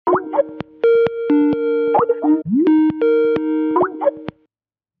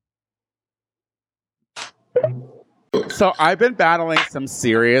So I've been battling some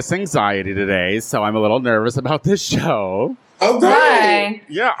serious anxiety today, so I'm a little nervous about this show. Oh, Why?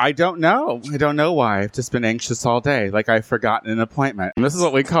 Yeah, I don't know. I don't know why. I've just been anxious all day, like I've forgotten an appointment. And this is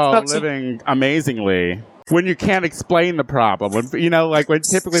what we call living amazingly. When you can't explain the problem. When, like when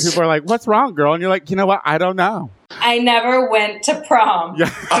typically people are like, what's wrong, girl? And you're like, you know what? I don't know. I never went to prom. Yeah.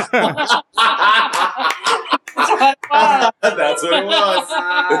 That's what it was.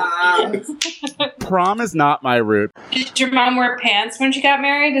 Prom is not my route. Did your mom wear pants when she got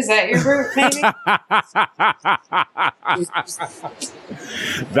married? Is that your route, maybe?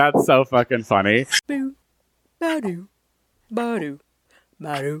 That's so fucking funny. Boo, ba-doo, ba-doo,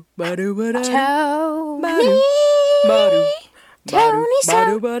 ba-doo, ba-doo, ba-doo, Tony ba-doo,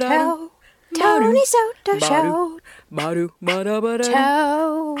 Soto, ba-doo, Tony Soto Show, ba-doo, ba-doo, ba-doo,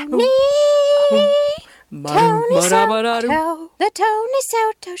 Tony, Tony Soto, the Tony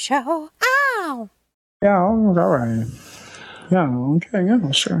Soto Show. Ow! Yeah, all right. Yeah, okay,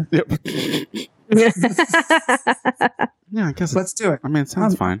 yeah, sure. Yeah, I guess Let's do it. I mean, it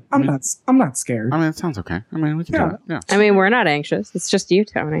sounds fine. I'm not scared. I mean, it sounds okay. I mean, we can do it. Yeah. I mean, we're not anxious. It's just you,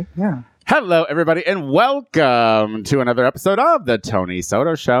 Tony. Yeah. Hello, everybody, and welcome to another episode of The Tony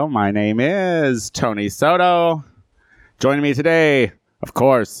Soto Show. My name is Tony Soto. Joining me today, of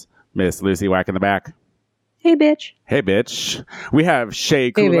course, Miss Lucy Wack in the back. Hey, bitch. Hey, bitch. We have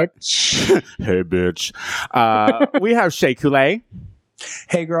Shay Coulee. Hey, bitch. We have Shay Coulee.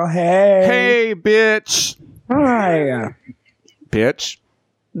 Hey, girl. Hey. Hey, bitch. Hi. Bitch.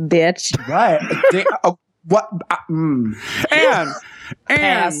 Bitch. What? What? And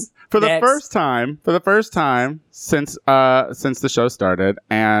Pass. for the Next. first time since the show started,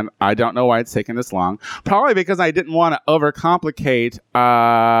 and I don't know why it's taken this long. Probably because I didn't want to overcomplicate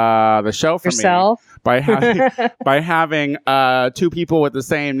the show for Yourself? me by having two people with the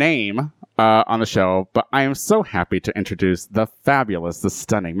same name on the show. But I am so happy to introduce the fabulous, the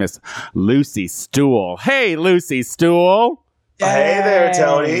stunning Miss Lucy Stool. Hey, Lucy Stool. Hey there,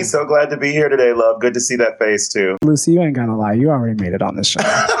 Tony. So glad to be here today, love. Good to see that face, too. Lucy, you ain't gotta lie. You already made it on this show.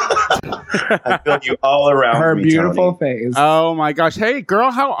 I feel you all around Her me, beautiful Tony. face. Oh my gosh. Hey, girl,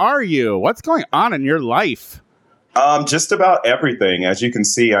 how are you? What's going on in your life? Just about everything. As you can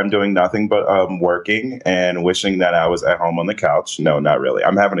see, I'm doing nothing but working and wishing that I was at home on the couch. No, not really.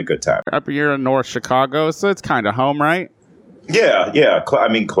 I'm having a good time. Up here in North Chicago, so it's kind of home, right? Yeah.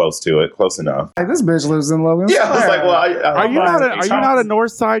 Close to it. Close enough. Like, this bitch lives in Logan Yeah, I was Square. like, well, Are you not a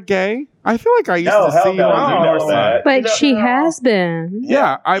North Side gay? I feel like I used No, to hell see you no, on the you know North Side. that. But No, she no. has been.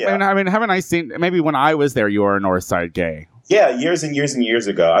 Yeah, I Yeah. mean, haven't I seen? Maybe when I was there, you were a North Side gay. Yeah, years and years and years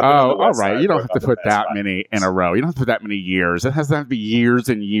ago. I've been on the Oh, all West right. Side You don't for have to about put the past that 5 many years. in a row. You don't have to put that many years. It has to be years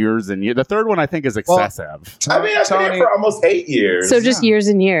and years and years. The third one, I think, is excessive. I mean, I've been here for almost 8 years. So just years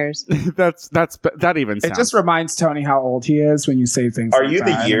and years. that even sounds. It just reminds Tony how old he is when you say things Are like you that.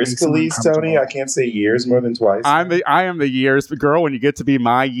 the It years makes him police, Tony? I can't say years more than twice. I am the years girl. When you get to be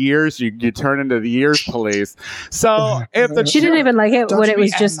my years, you turn into the years police. So if the She didn't even like it Don't when you it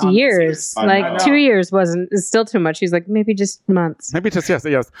was be just adding on years. I Like know. 2 years is still too much. She's like, maybe just months. maybe just yes.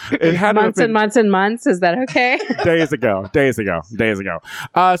 It had to have Months been and months and months. Is that okay? days ago.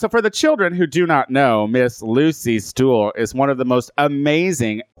 So for the children who do not know, Miss Lucy Stool is one of the most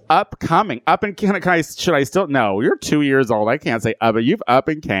amazing should I still no? You're 2 years old. I can't say but you've up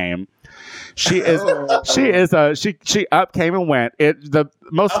and came. She is she up came and went.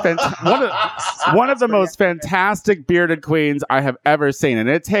 One of the most fantastic bearded queens I have ever seen, and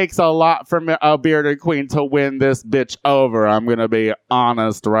it takes a lot from a bearded queen to win this bitch over. I'm gonna be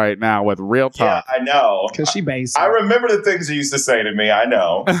honest right now with real yeah, talk. I know. Because she basic. I remember the things you used to say to me. I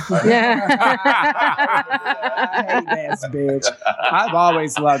know. Yeah. I hate this bitch. I've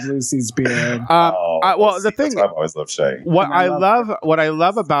always loved Lucy's beard. The thing I've always loved Shay. what And I I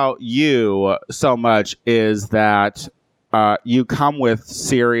love about you so much is that you come with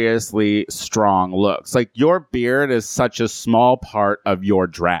seriously strong looks. Like your beard is such a small part of your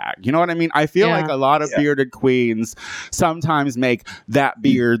drag. You know what I mean? I feel Yeah. like a lot of bearded queens sometimes make that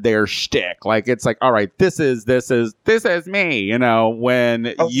beard their shtick. Like it's like, all right, this is me. You know,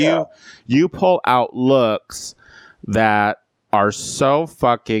 when you pull out looks that are so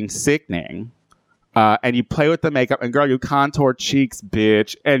fucking sickening. And you play with the makeup, and girl, you contour cheeks,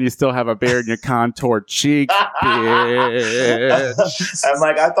 bitch, and you still have a beard and you contour cheeks, bitch. I'm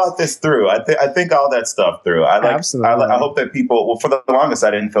like, I thought this through. I think all that stuff through. Absolutely. I hope that people. Well, for the longest,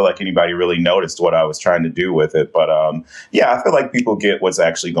 I didn't feel like anybody really noticed what I was trying to do with it. But yeah, I feel like people get what's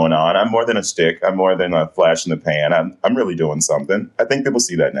actually going on. I'm more than a stick. I'm more than a flash in the pan. I'm really doing something. I think people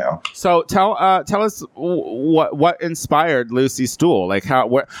see that now. So tell us what inspired Lucy Stool? Like how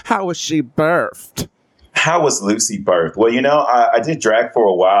was she birthed? How was Lucy birthed? Well, I did drag for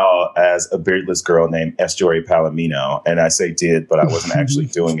a while as a beardless girl named Estuary Palomino. And I say did, but I wasn't actually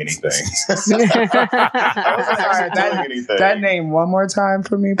doing anything. I wasn't actually doing anything. That name one more time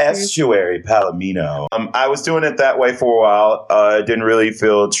for me, please. Estuary Palomino. I was doing it that way for a while. It didn't really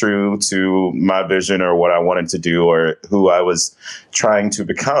feel true to my vision or what I wanted to do or who I was trying to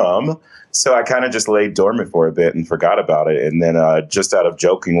become. So I kind of just laid dormant for a bit and forgot about it. And then just out of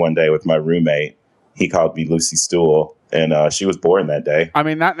joking one day with my roommate, he called me Lucy Stool, and she was born that day. I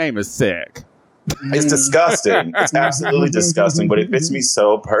mean, that name is sick. It's disgusting. It's absolutely disgusting, but it fits me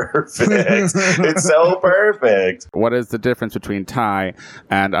so perfect. It's so perfect. What is the difference between Ty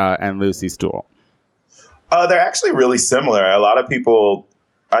and Lucy Stool? They're actually really similar.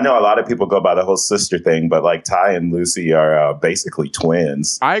 I know a lot of people go by the whole sister thing, but like Ty and Lucy are basically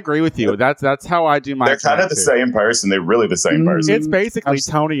twins. I agree with you. That's how I do my. They're kind of the same person. They're really the same person. It's basically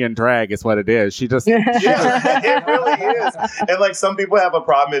Tony and drag is what it is. She just yeah, it really is. And like some people have a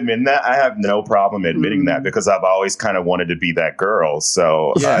problem admitting that. I have no problem admitting that because I've always kind of wanted to be that girl.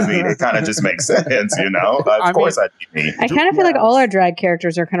 So I mean, it kind of just makes sense, Of course, I'd be me. I kind of feel like all our drag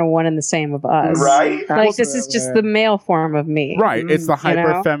characters are kind of one and the same of us, right? Like this is just the male form of me, right? It's the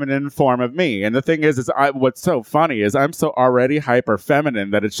hyper feminine form of me, and the thing is what's so funny is I'm so already hyper feminine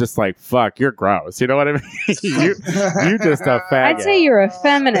that it's just like fuck, you're gross. You know what I mean? you just a faggot. I'd say you're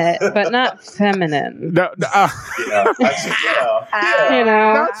effeminate, but not feminine. No,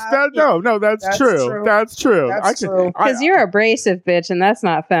 That's true. That's true. Because you're abrasive, bitch, and that's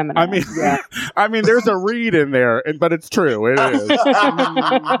not feminine. I mean, I mean, there's a read in there, but it's true. It is.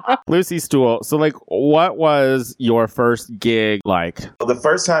 Lucy Stool. So, like, what was your first gig like? Well, the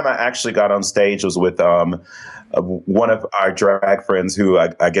first time I actually got on stage was with one of our drag friends who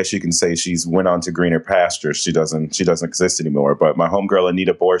I guess you can say she's went on to greener pastures. She doesn't exist anymore. But my homegirl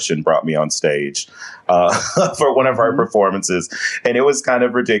Anita Bortion brought me on stage for one of her performances, and it was kind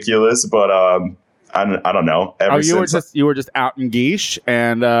of ridiculous, but I don't know. You were just out in Geesh,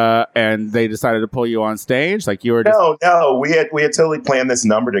 and they decided to pull you on stage. Like you were just no. We had totally planned this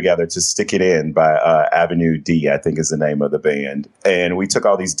number together to Stick It In by Avenue D, I think is the name of the band. And we took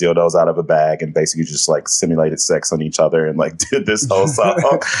all these dildos out of a bag and basically just like simulated sex on each other and like did this whole song.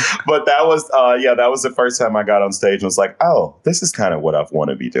 But that was the first time I got on stage and was like, oh, this is kind of what I want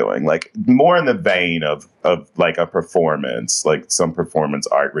to be doing. Like more in the vein of like a performance, like some performance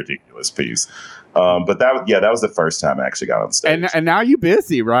art ridiculous piece. But that was the first time I actually got on stage. And now you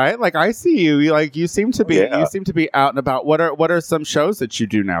busy, right? Like I see you. You seem to be out and about. What are some shows that you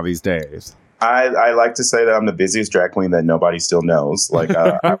do now these days? I like to say that I'm the busiest drag queen that nobody still knows. Like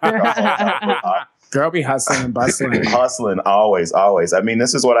girl be hustling and bustling. Hustling, always. I mean,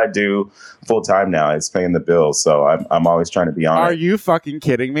 this is what I do full time now. It's paying the bills, so I'm always trying to be on. Are you fucking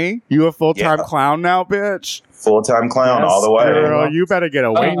kidding me? You a full-time clown now, bitch? Full-time clown all the way. Girl, you better get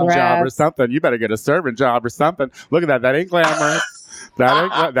a waiting job or something. You better get a servant job or something. Look at that. That ain't glamorous.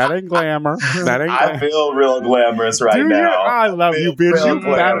 That ain't glamour. I feel real glamorous right now. I love you,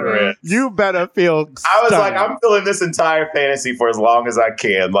 bitch. You better feel I was like, I'm feeling this entire fantasy for as long as I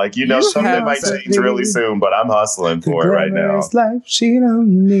can. Like, something might change really soon, but I'm hustling for it right now. Life she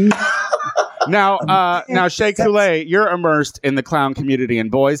don't need. Now, Shea Coulee, you're immersed in the clown community in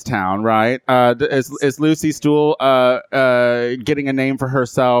Boys Town, right? Is Lucy Stool getting a name for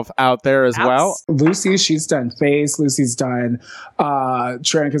herself out there as well? Lucy, she's done Face. Lucy's done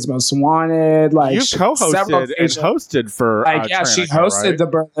Trinica's Most Wanted. Like you co-hosted and hosted for she hosted right? the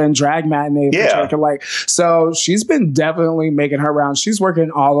Berlin Drag Matinee for Trinica. Like, so she's been definitely making her rounds. She's working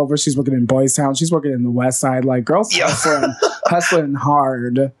all over. She's working in Boys Town. She's working in the West Side. Like, girls hustling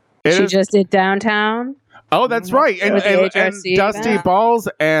hard. She just did Downtown. Oh, that's right. And Dusty Balls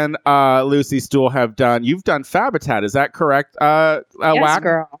and Lucy Stool you've done Fabitat. Is that correct? Yes, Wack?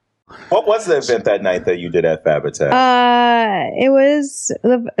 girl. What was the event that night that you did at Fabitat? It was it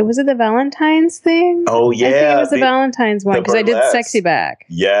the Valentine's thing? Oh yeah, I think it was the Valentine's one because I did Sexy Back.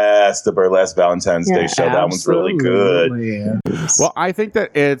 Yes, the Burlesque Valentine's Day show. That one's really good. Well, I think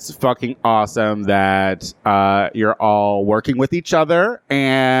that it's fucking awesome that you're all working with each other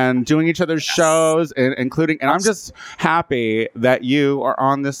and doing each other's shows, and including. And I'm just happy that you are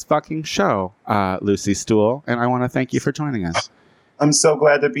on this fucking show, Lucy Stool, and I want to thank you for joining us. I'm so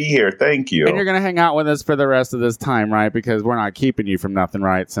glad to be here. Thank you. And you're going to hang out with us for the rest of this time, right? Because we're not keeping you from nothing,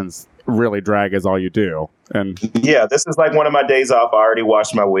 right? Since really drag is all you do. And yeah, this is like one of my days off. I already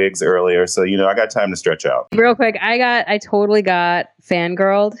washed my wigs earlier. So, I got time to stretch out. Real quick, I totally got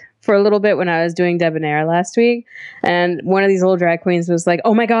fangirled for a little bit when I was doing Debonair last week, and one of these old drag queens was like,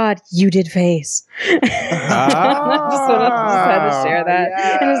 "Oh my God, you did face." And I just had to share that,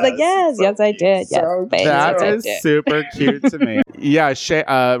 and I was like, "Yes, I did. So Yes, face, That yes, I is did." super cute to me. Yeah,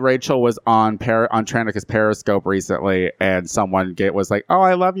 Rachel was on Tranica's Periscope recently, and someone was like, "Oh,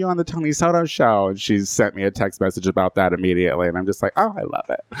 I love you on the Tony Soto show," and she sent me a text message about that immediately, and I'm just like, "Oh, I love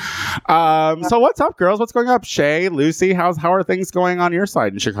it." So what's up, girls? What's going up? Shay, Lucy, how are things going on your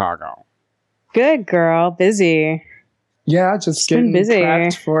side in Chicago? Good girl, busy. Yeah, just been getting busy.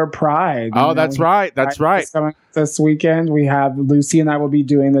 prepped for Pride. Oh, that's right. That's right. This weekend, we have Lucy and I will be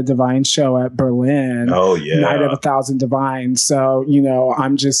doing the Divine show at Berlin. Oh, yeah. Night of 1,000 Divines. So,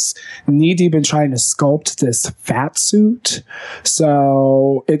 I'm just knee deep in trying to sculpt this fat suit.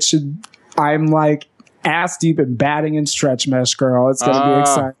 So I'm like ass deep in batting and stretch mesh, girl. It's going to be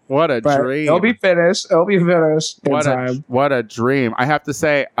exciting. What a dream. It'll be finished. in time. What a dream. I have to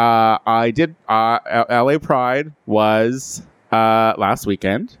say, I did, LA Pride was last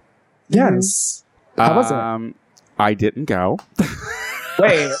weekend. Yes. How was it? I didn't go.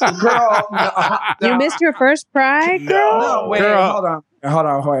 Wait, girl. You missed your first Pride, girl? No, wait, Girl. hold on,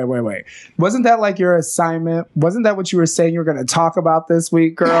 wait. Wasn't that like your assignment? Wasn't that what you were saying you were going to talk about this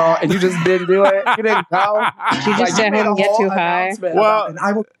week, girl? And you just didn't do it? You didn't go? You just you didn't made a get whole too high. announcement Well- and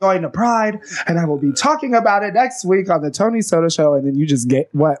I will be going to Pride, and I will be talking about it next week on the Tony Soto show, and then you just get,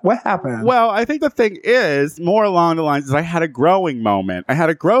 what happened? Well, I think the thing is more along the lines is I had a growing moment. I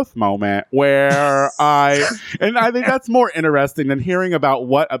had a growth moment where and I think that's more interesting than hearing about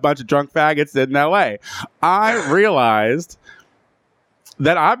what a bunch of drunk faggots did in LA. I realized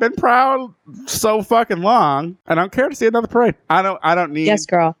that I've been proud so fucking long, and I don't care to see another parade. I don't need. Yes,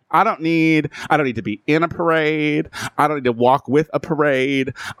 girl. I don't need to be in a parade. I don't need to walk with a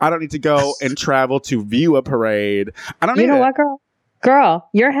parade. I don't need to go and travel to view a parade. I don't need You know it. what, girl? Girl,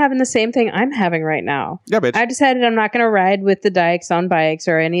 you're having the same thing I'm having right now. Yeah, bitch. I decided I'm not going to ride with the Dykes on bikes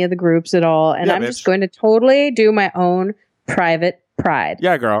or any of the groups at all. And Yeah, I'm bitch. just going to totally do my own private Pride.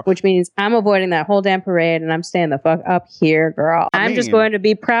 Yeah, girl. Which means I'm avoiding that whole damn parade and I'm staying the fuck up here, girl. I'm just going to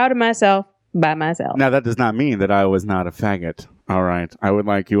be proud of myself by myself. Now, that does not mean that I was not a faggot. All right. I would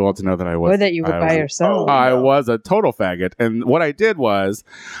like you all to know that I was. Or that you were by yourself. I was a total faggot. And what I did was,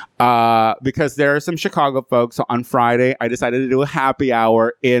 because there are some Chicago folks, so on Friday, I decided to do a happy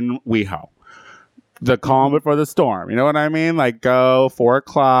hour in WeHo. The calm before the storm. You know what I mean? Like, go 4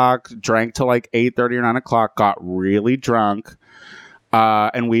 o'clock, drank till like 8:30 or 9 o'clock, got really drunk.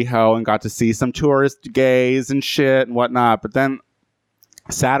 And WeHo, and got to see some tourist gays and shit and whatnot. But then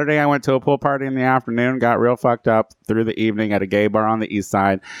Saturday, I went to a pool party in the afternoon, got real fucked up through the evening at a gay bar on the east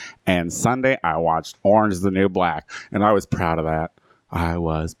side. And Sunday, I watched Orange is the New Black. And I was proud of that. I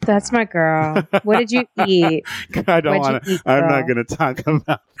was proud. That's my girl. What did you eat? I don't What'd want you to. eat, I'm not girl? going to talk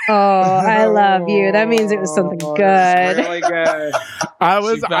about. Oh, I love you. That means it was something Oh, good. it's really good. I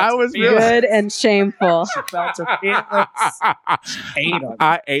was really. Good and shameful. She felt her feelings. Ate 'em.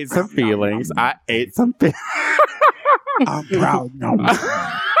 I ate some feelings. I ate some feelings. I'm proud. No.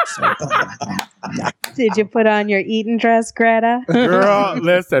 Did you put on your eating dress, Greta? Girl,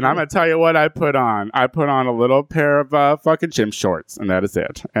 listen, I'm going to tell you what I put on. I put on a little pair of fucking gym shorts, and that is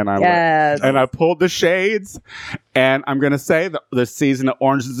it. And I Yes. and I pulled the shades, and I'm going to say that the season of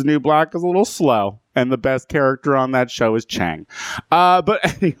Orange is the New Black is a little slow, and the best character on that show is Chang. But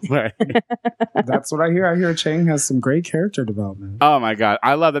anyway. That's what I hear. I hear Chang has some great character development. Oh, my God.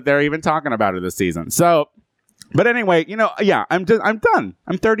 I love that they're even talking about it this season. So, but anyway, yeah, I'm done.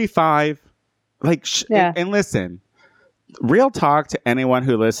 I'm 35. Like, Yeah. and listen, real talk to anyone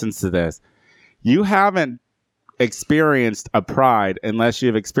who listens to this. You haven't experienced a Pride unless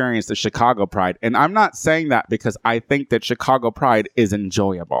you've experienced a Chicago Pride. And I'm not saying that because I think that Chicago Pride is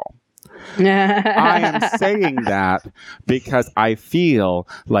enjoyable. I am saying that because I feel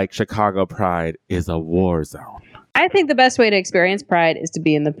like Chicago Pride is a war zone. I think the best way to experience Pride is to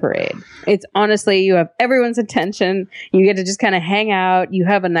be in the parade. It's honestly, you have everyone's attention. You get to just kind of hang out. You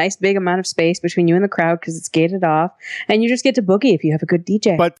have a nice big amount of space between you and the crowd because it's gated off. And you just get to boogie if you have a good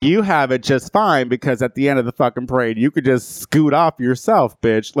DJ. But you have it just fine because at the end of the fucking parade, you could just scoot off yourself,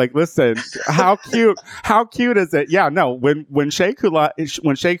 bitch. Like, listen, how cute is it? Yeah, no, when Shea Coulee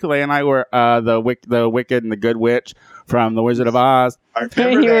and I were the Wicked and the Good Witch from The Wizard of Oz. I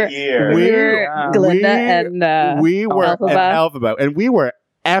remember that year. We were Glinda and we were Elphaba. an Elphaba, and we were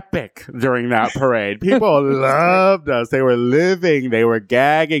epic during that parade. People loved us. They were living. They were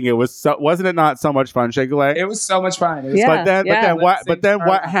gagging. It was wasn't it not so much fun, Shea Coulee? It was so much fun. It was Yeah. But then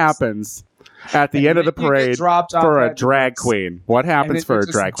what happens? at the end of the then you get parade dropped off for a at drag the- queen. What and happens then for you're a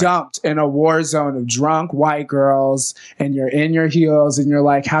just drag queen? dumped in a war zone of drunk white girls, and you're in your heels, and you're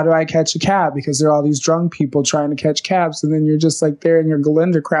like, how do I catch a cab? Because there are all these drunk people trying to catch cabs, and then you're just like there in your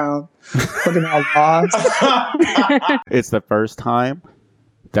Galinda crown, looking all lost. It's the first time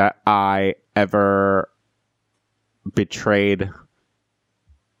that I ever betrayed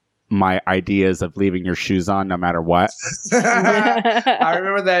my ideas of leaving your shoes on no matter what. I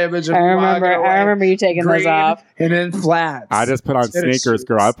remember that image of I you walking away, remember you taking those green off. and then flats. I just put on Tennis sneakers,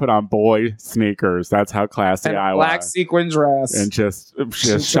 girl. shoes. I put on boy sneakers. That's how classy and I a black was. sequin dress. And just She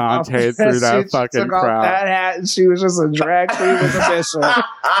took off- shantae through that she fucking took off crowd. that hat, and she was just a drag queen with a bishop.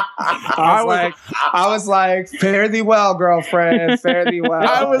 I was like, fare thee well, girlfriend. Fare thee well.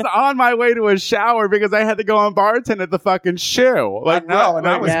 I was on my way to a shower because I had to go on bartend at the fucking shoe. I know, and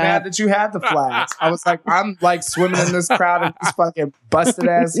I was Yeah. mad that you had the flats. I was like, I'm like swimming in this crowd in these fucking busted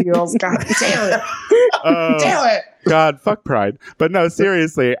ass heels. God damn it. Damn it. God, fuck Pride. But no,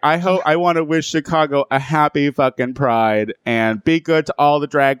 seriously, I want to wish Chicago a happy fucking Pride and be good to all the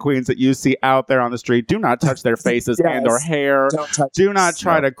drag queens that you see out there on the street. Do not touch their faces Yes. and or hair. Don't touch Do not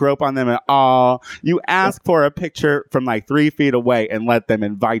try to grope on them at all. You ask for a picture from like 3 feet away and let them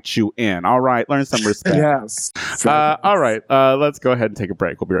invite you in. All right, learn some respect. Yes. All right, let's go ahead and take a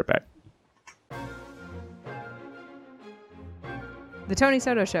break. We'll be right back. The Tony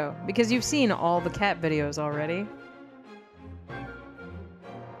Soto Show, because you've seen all the cat videos already.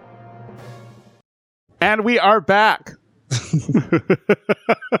 And we are back.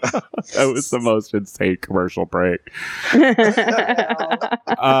 That was the most insane commercial break.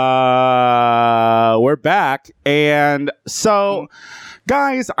 We're back, and so,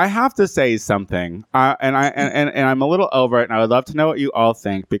 guys, I have to say something, and I'm a little over it, and I would love to know what you all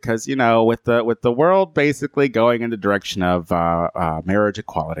think, because you know, with the world basically going in the direction of marriage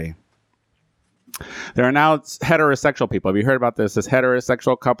equality. There are now heterosexual people. Have you heard about this? This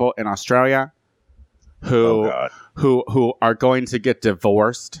heterosexual couple in Australia who are going to get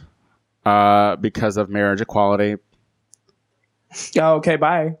divorced because of marriage equality. Oh, okay,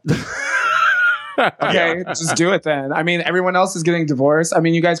 bye. Okay, just do it then. I mean, everyone else is getting divorced. I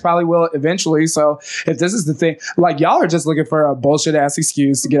mean, you guys probably will eventually. So if this is the thing, like y'all are just looking for a bullshit ass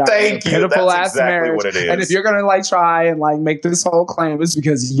excuse to get out of a pitiful ass marriage. What it is. And if you're gonna like try and like make this whole claim, it's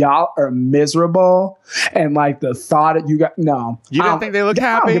because y'all are miserable and like the thought that you got. No, You didn't think they looked I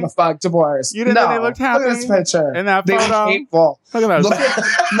don't happy? give a fuck. Divorce. You didn't think they looked Look at happy this picture. in that They photo? look hateful. Look at that. Look at,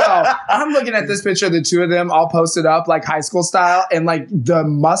 no, I'm looking at this picture of the two of them all posted up like high school style, and like the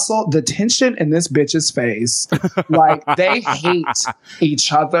muscle, the tension in this bitch's face. Like they hate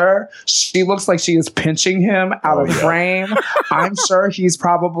each other. She looks like she is pinching him out of frame. I'm sure he's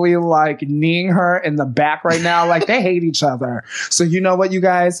probably like kneeing her in the back right now. Like they hate each other. So you know what, you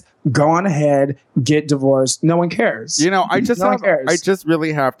guys, go on ahead, get divorced. No one cares. You know, I just No one cares. I just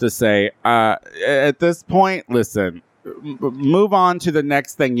really have to say, at this point, listen, move on to the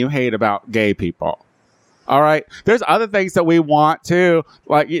next thing you hate about gay people. All right. There's other things that we want to,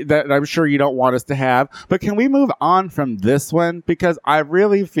 like that I'm sure you don't want us to have. But can we move on from this one? Because I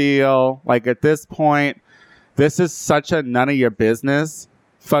really feel like at this point, this is such a none of your business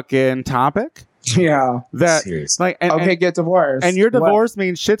fucking topic. Yeah. That Seriously. like and, Okay, and, get divorced. and your What? divorce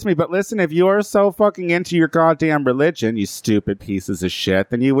means shit to me. But listen, if you are so fucking into your goddamn religion, you stupid pieces of shit,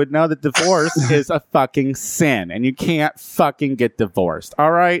 then you would know that divorce is a fucking sin and you can't fucking get divorced.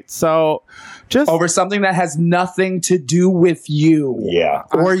 All right. So just Over something that has nothing to do with you. Yeah.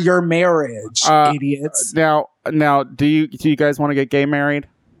 Or your marriage, idiots. now, do you guys want to get gay married?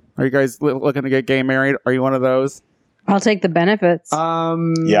 Are you guys looking to get gay married? Are you one of those? I'll take the benefits. Yeah,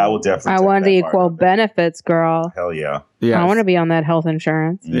 I will definitely. I take want that the part equal of it. benefits, girl. Hell yeah. Yeah. I want to be on that health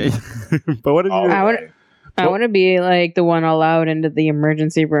insurance. But what did All you? the I would- way. I want to be like the one allowed into the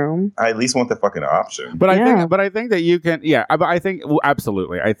emergency room. I at least want the fucking option. But Yeah. I think that you can. Yeah. I think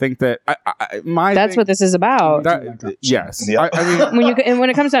absolutely. I think that That's what this is about. Yes. Yeah. I mean, When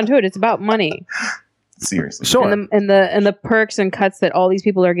it comes down to it, it's about money Seriously. sure. and the perks and cuts that all these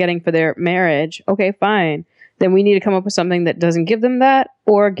people are getting for their marriage. Okay, fine. Then we need to come up with something that doesn't give them that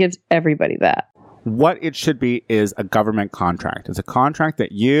or gives everybody that. What it should be is a government contract. It's a contract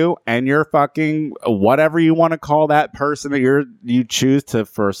that you and your fucking whatever you want to call that person that you choose to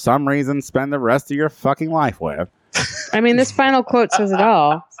for some reason spend the rest of your fucking life with. I mean, this final quote says it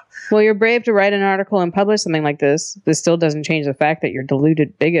all. Well, you're brave to write an article and publish something like this. This still doesn't change the fact that you're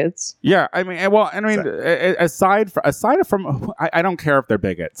deluded bigots. Yeah, I mean, aside from, I don't care if they're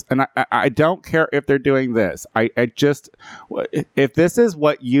bigots, and I don't care if they're doing this. I just, if this is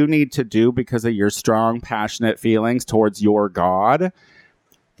what you need to do because of your strong, passionate feelings towards your God,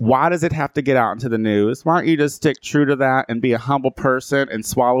 Why does it have to get out into the news? Why don't you just stick true to that and be a humble person and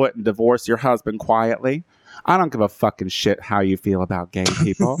swallow it and divorce your husband quietly? I don't give a fucking shit how you feel about gay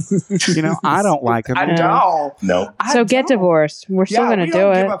people. I don't like them. I don't. No. So get divorced. We're still going to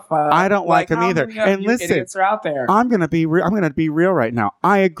do it. I don't like them either. And listen, are out there. I'm gonna be real right now.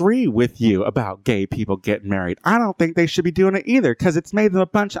 I agree with you about gay people getting married. I don't think they should be doing it either because it's made them a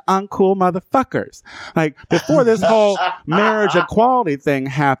bunch of uncool motherfuckers. Like before this whole marriage equality thing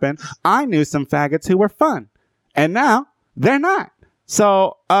happened, I knew some faggots who were fun, and now they're not.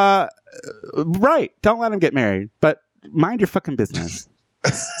 So, right, don't let them get married, but mind your fucking business.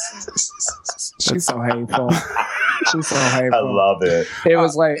 She's so hateful. She's so hateful. I love it. It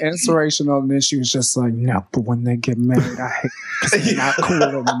was like inspirational, and then she was just like, "No, but when they get married, I hate because they're not cool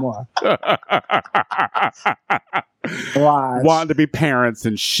anymore." Watch. Wanting to be parents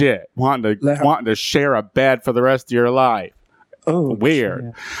and shit. Wanting to share a bed for the rest of your life. Oh,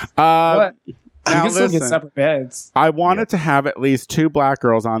 weird. But you Now can still get listen, separate beds. I wanted to have at least 2 black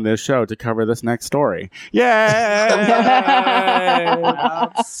girls on this show to cover this next story. Yay!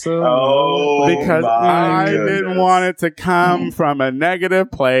 Oh, Because I didn't want it to come from a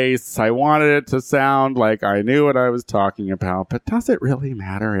negative place. I wanted it to sound like I knew what I was talking about. But does it really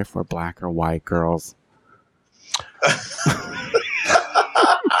matter if we're black or white girls?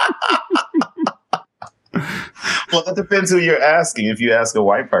 Well, that depends who you're asking. If you ask a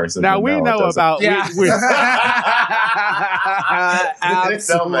white person, Now then we no, know it doesn't. about It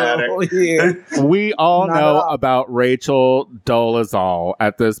don't matter. we all Not know at all. about Rachel Dolezal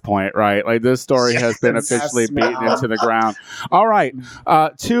at this point, right? Like this story has been Yes, officially beaten ma'am. into the ground. All right,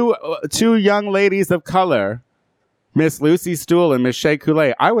 two young ladies of color, Miss Lucy Stool and Miss Shea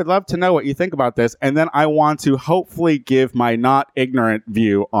Coulee. I would love to know what you think about this, and then I want to hopefully give my not ignorant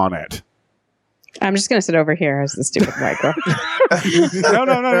view on it. I'm just going to sit over here as the stupid white girl.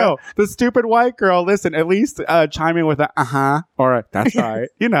 No. The stupid white girl. Listen, at least chime in with a or a that's right.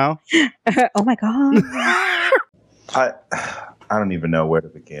 Oh my God. I don't even know where to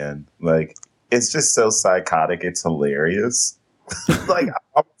begin. Like, it's just so psychotic. It's hilarious. Like,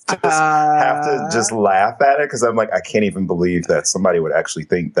 I just have to just laugh at it because I'm like, I can't even believe that somebody would actually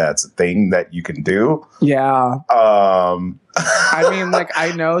think that's a thing that you can do. Yeah. I mean, like,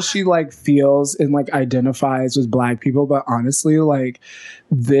 I know she like feels and like identifies with black people, but honestly, like,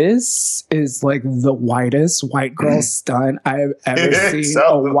 this is like the whitest white girl stunt I've ever seen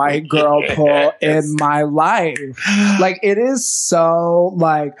so a white girl pull in my life. Like, it is so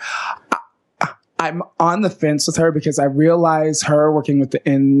like. I'm on the fence with her because I realize her working with the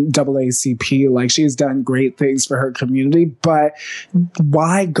NAACP, like she's done great things for her community, but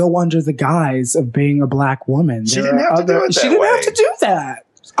why go under the guise of being a black woman? She didn't have to do it She didn't have to do that.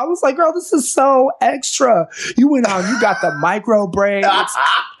 I was like, girl, this is so extra. You went out, you got the micro braids,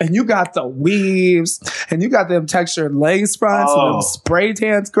 and you got the weaves, and you got them textured lace fronts and them spray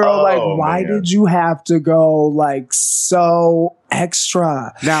tans, girl. Like, why did you have to go like so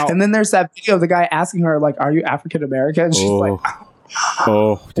extra? Now, and then there's that video of the guy asking her, like, are you African American? And she's like,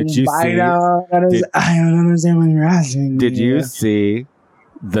 did you see? I don't understand what you're asking. Did you see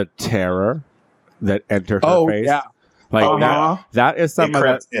the terror that entered her face? Yeah. Like that is some of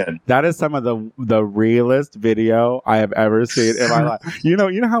the realest video I have ever seen in my life. You know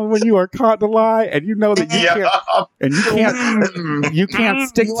how when you are caught to lie and you know that you can't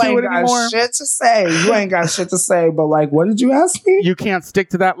stick to it anymore. Shit to say. You ain't got shit to say. But like, what did you ask me? You can't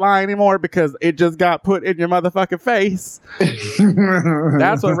stick to that lie anymore because it just got put in your motherfucking face.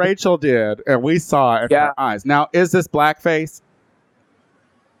 That's what Rachel did, and we saw it in her eyes. Now, is this blackface?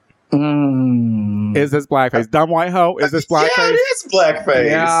 Is this blackface? Dumb white hoe? Is this blackface? Yeah, it is blackface.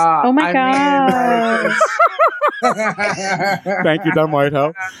 Yeah. Oh my God. Thank you, dumb white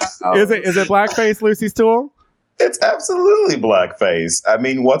hoe. Is it blackface, Lucy Stool? It's absolutely blackface. I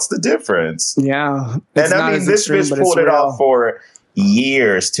mean, what's the difference? Yeah. And I mean, this bitch pulled it off for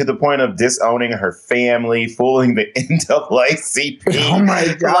years to the point of disowning her family, fooling the NAACP. Oh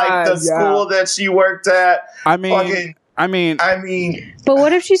my God. Like the school that she worked at. I mean, but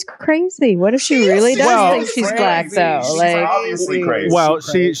what if she's crazy? What if she really does think she's black though? She's Like, obviously crazy. well,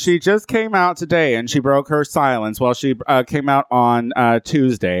 she just came out today and she broke her silence. Well, she came out on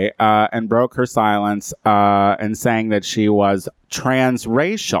Tuesday and broke her silence and saying that she was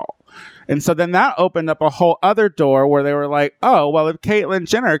transracial. And so then that opened up a whole other door where they were like, oh, well, if Caitlyn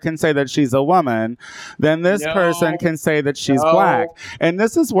Jenner can say that she's a woman, then this person can say that she's black. And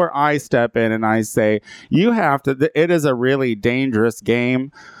this is where I step in and I say, you have to, it is a really dangerous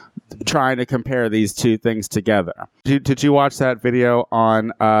game trying to compare these two things together. Did you watch that video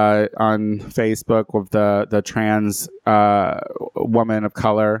on Facebook with the trans woman of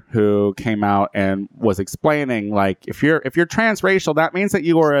color who came out and was explaining, like, if you're transracial, that means that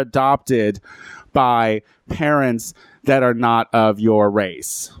you were adopted by parents that are not of your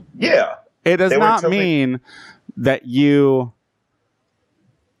race. Yeah. It does not mean that you...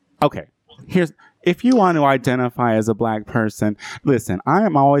 Okay, if you want to identify as a black person, listen, I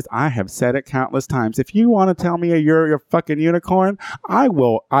have said it countless times. If you want to tell me you're a fucking unicorn, I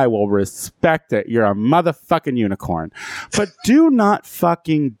will respect it. You're a motherfucking unicorn. But do not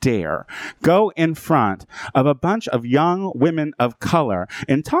fucking dare go in front of a bunch of young women of color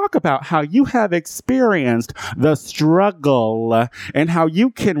and talk about how you have experienced the struggle and how you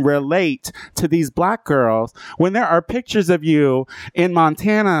can relate to these black girls when there are pictures of you in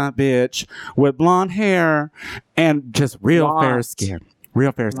Montana, bitch, with blonde hair and just real fair skin.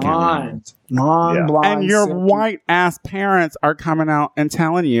 Blonde, and your white ass parents are coming out and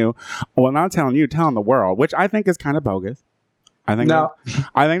telling you, well, not telling you, telling the world, which I think is kind of bogus. I think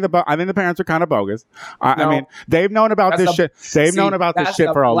the parents are kind of bogus. I mean, they've known about this shit. They've known about this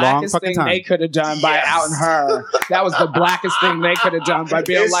shit for a long fucking time. They could have done by outing her. That was the blackest thing they could have done by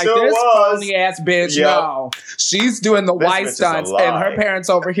being like, this phony ass bitch. Yep. No, she's doing the white stunts, and her parents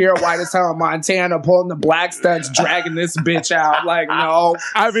over here, white as hell in Montana, pulling the black stunts, dragging this bitch out. Like, no,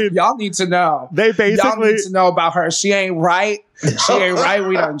 I mean, y'all need to know. Y'all need to know about her. She ain't right. She ain't right.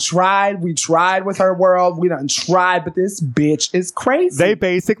 We done tried. We tried with her world. We done tried, but this bitch is crazy. They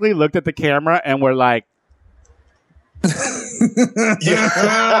basically looked at the camera and were like,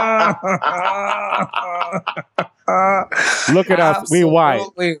 look at us. We white.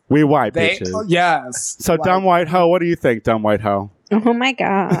 We white bitches. Yes. So, dumb white hoe, what do you think, dumb white hoe? Oh my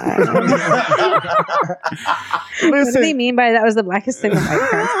God. What do they mean by that was the blackest thing that my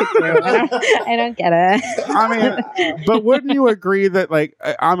parents could do? I don't get it. I mean, but wouldn't you agree that, like,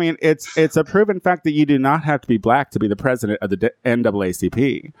 I mean, it's a proven fact that you do not have to be black to be the president of the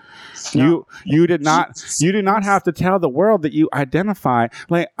NAACP. No. You do not have to tell the world that you identify.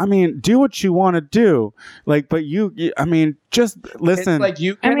 Like, I mean, do what you want to do. Like, but I mean, just listen. It's like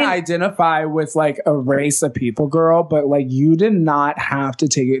you can identify with like a race of people, girl, but like you did not have to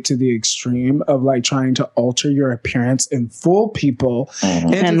take it to the extreme of like trying to alter your appearance and fool people into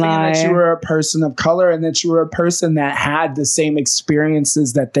thinking that you were a person of color and that you were a person that had the same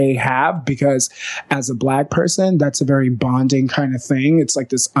experiences that they have. Because as a black person, that's a very bonding kind of thing. It's like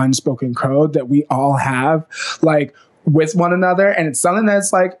this unspoken code that we all have, like, with one another, and it's something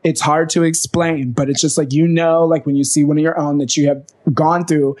that's like, it's hard to explain, but it's just like, you know, like when you see one of your own that you have gone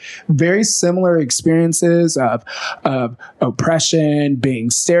through very similar experiences of oppression, being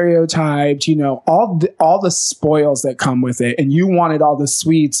stereotyped, you know, all the spoils that come with it, and you wanted all the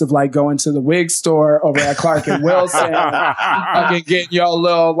sweets of like going to the wig store over at Clark and Wilson and getting your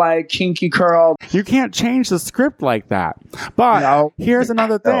little like kinky curl. You can't change the script like that. But here's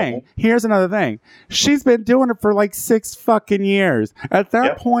another thing. Here's another thing. She's been doing it for like 6 fucking years. At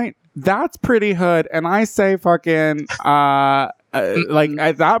that point, that's pretty hood. And I say fucking, like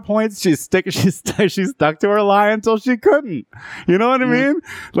at that point, she's stuck to her lie until she couldn't. You know what I mean?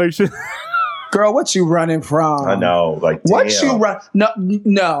 Like she. Girl, what you running from? I know, like what you run?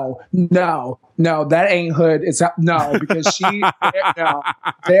 No, that ain't hood. It's no, because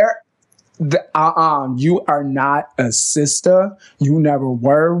you are not a sister. You never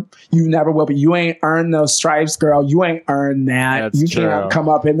were. You never will. But you ain't earned those stripes, girl. You ain't earned that. That's you true. can't come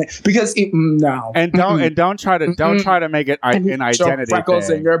up in there because no. And don't try to make it an identity freckles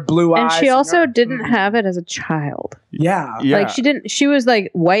thing. And your blue eyes. And she also didn't have it as a child. Yeah. Like she didn't. She was like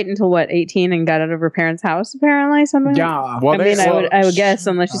white until 18 and got out of her parent's house. Apparently, something. Yeah. Well, I would guess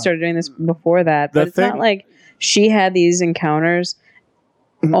unless she started doing this before that. But it's not like she had these encounters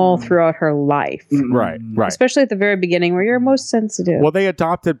all throughout her life. Right. Especially at the very beginning where you're most sensitive. Well, they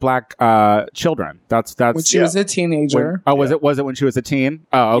adopted black children. That's when she was a teenager. Was it when she was a teen?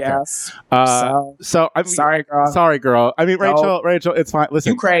 Oh, okay. Yes. So I mean, sorry, girl. I mean, Rachel, it's fine.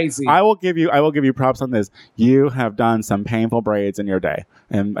 Listen, you crazy. I will give you props on this. You have done some painful braids in your day,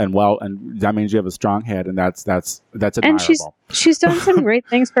 and that means you have a strong head, and that's admirable. And she's done some great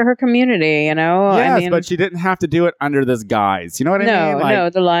things for her community, you know. Yes, I mean, but she didn't have to do it under this guise. You know what I mean? No,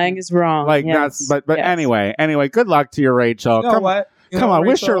 the lying is wrong. Like that's but yes. Anyway, good luck to you, Rachel. You know what? Come on,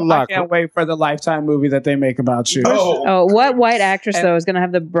 Rachel, wish her luck. I can't wait for the Lifetime movie that they make about you. What white actress though is going to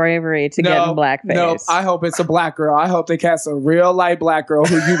have the bravery to get in blackface? No, I hope it's a black girl. I hope they cast a real light black girl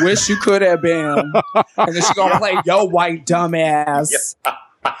who you wish you could have been, and then she's gonna play yo white dumbass.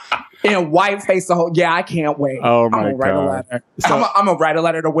 And white face the whole. Yeah, I can't wait. Oh I'm my gonna write a God. letter. So- I'm gonna write a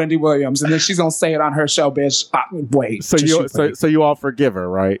letter to Wendy Williams, and then she's gonna say it on her show, bitch. Wait. So just you shoot me. so you all forgive her,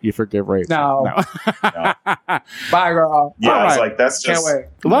 right? You forgive Rachel. No. No. Bye, girl. Yeah, All it's right. like that's Can't just. wait.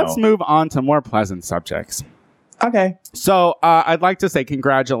 Let's no. move on to more pleasant subjects. Okay. So I'd like to say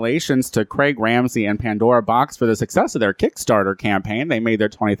congratulations to Craig Ramsey and Pandora Box for the success of their Kickstarter campaign. They made their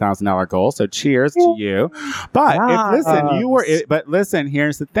 $20,000 goal. So cheers to you. But listen,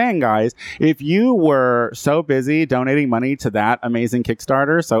 here's the thing, guys. If you were so busy donating money to that amazing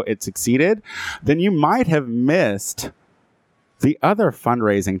Kickstarter, so it succeeded, then you might have missed the other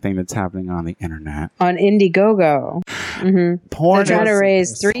fundraising thing that's happening on the internet. On Indiegogo. Mm-hmm. Porn They're trying to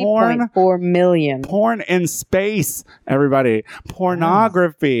raise porn- $3.4 million. Porn in space, everybody.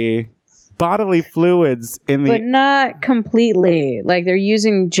 Pornography, bodily fluids in But the. not completely. Like they're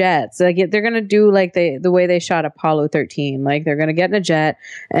using jets. Like they're gonna do like the way they shot Apollo 13. Like they're gonna get in a jet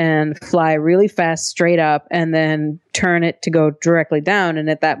and fly really fast straight up, and then turn it to go directly down.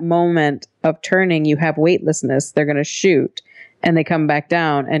 And at that moment of turning, you have weightlessness. They're gonna shoot, and they come back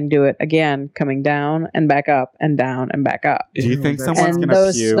down and do it again, coming down and back up and down and back up. Do you think someone's And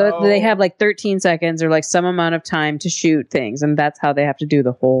going to puke? they have like 13 seconds or like some amount of time to shoot things, and that's how they have to do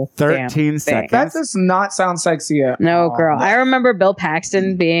the whole 13 damn seconds. thing. That does not sound sexy at No, all. girl. I remember Bill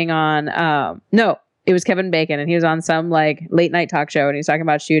Paxton being on. No, it was Kevin Bacon, and he was on some like late night talk show, and he was talking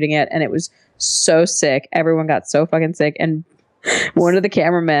about shooting it, and it was so sick. Everyone got so fucking sick, and one of the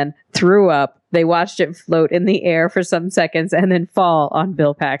cameramen threw up. They watched it float in the air for some seconds and then fall on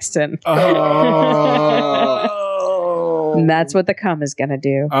Bill Paxton. Oh. And that's what the cum is gonna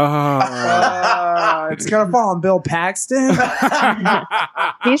do. It's gonna fall on Bill Paxton.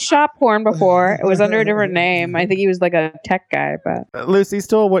 He's shot porn before. It was under a different name. I think he was like a tech guy, but Lucy,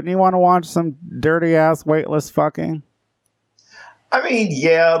 still, wouldn't you want to watch some dirty ass weightless fucking? I mean,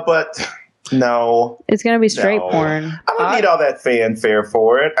 yeah, but no. it's gonna be straight No. porn. I don't need all that fanfare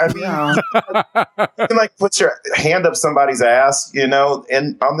for it. I mean, you can like put your hand up somebody's ass, and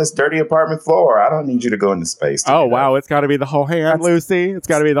on this dirty apartment floor. I don't need you to go into space. to Oh, do that. wow. It's got to be the whole hand, Lucy. It's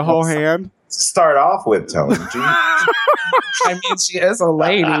got to be the whole hand. Start off with Tony. G. I mean, she is a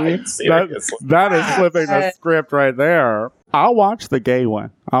lady. Seriously. That is flipping the script right there. I'll watch the gay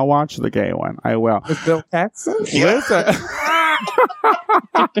one. I will. With Bill Paxton. Listen.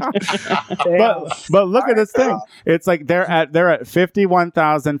 but look at this thing. It's like they're at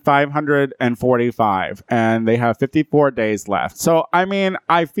 51,545 and they have 54 days left. So I mean,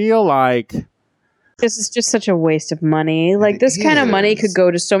 I feel like This is just such a waste of money. Like this kind of money could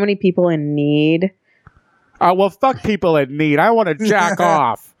go to so many people in need. oh well, fuck people in need. I want to jack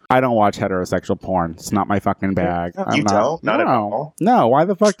off. I don't watch heterosexual porn. It's not my fucking bag. You don't? Not at all? No. Why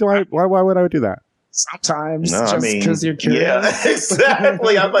the fuck do I? Why would I do that? Sometimes, No, just I mean, because you're curious. yeah,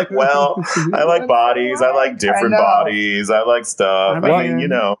 exactly. I'm like, well, I like bodies. I like different I know. bodies. I like stuff. I mean,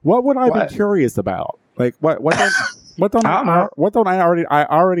 What would I What? be curious about? Like what? What don't I don't know. what don't I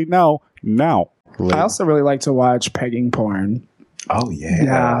already know now? I also really like to watch pegging porn. Oh yeah.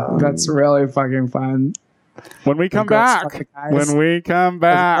 Yeah, that's really fucking fun. When we come girls back. fuck the guys. When we come The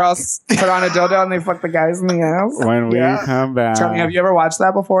back. girls put on a dildo and they fuck the guys in the ass. When we come back. Tell me, have you ever watched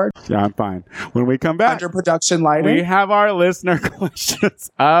that before? Yeah, I'm fine. When we come back, Under production lighting. we have our listener questions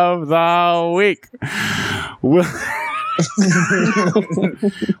of the week.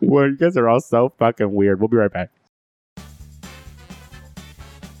 Well, you guys are all so fucking weird. We'll be right back.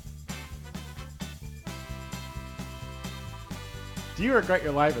 Do you regret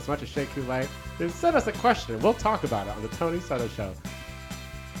your life as much as Shea Coulee? Then send us a question. We'll talk about it on the Tony Soto Show.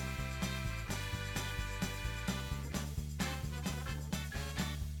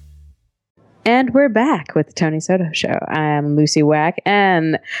 And we're back with the Tony Soto Show. I am Lucy Wack,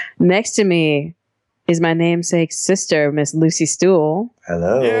 and next to me is my namesake sister, Miss Lucy Stool.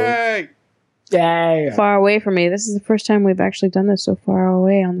 Hello. Yay! Yay. Far away from me. This is the first time we've actually done this so far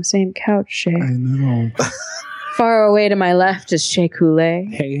away on the same couch, Shay. I know. Far away to my left is Shea Coulee.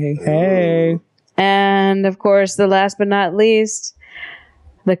 Hey. And of course, the last but not least,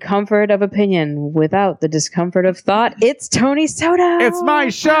 the comfort of opinion without the discomfort of thought. It's Tony Soto. It's my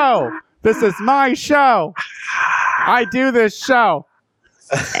show. This is my show. I do this show.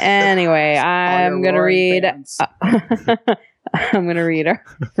 Anyway, I'm All gonna your read. roaring fans. I'm gonna read our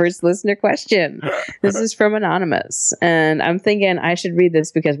first listener question. This is from Anonymous, and I'm thinking I should read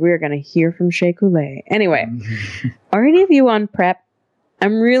this because we are gonna hear from Shea Coulee. Anyway, are any of you on PrEP?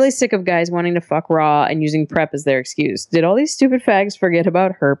 I'm really sick of guys wanting to fuck raw and using PrEP as their excuse. Did all these stupid fags forget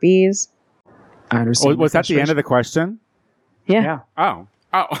about herpes? I understand. Was that the end of the question? Yeah. Yeah. Oh.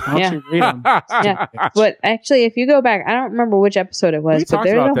 Oh, Why don't Yeah. you read 'em? Yeah. But actually, if you go back, I don't remember which episode it was, We but talked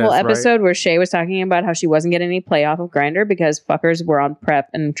there's a about whole this, right? episode where Shay was talking about how she wasn't getting any play off of Grindr because fuckers were on prep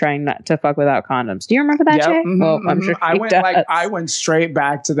and trying not to fuck without condoms. Do you remember that, Yep, Shay? mhm, Well, I'm mhm. sure I she went does. I went straight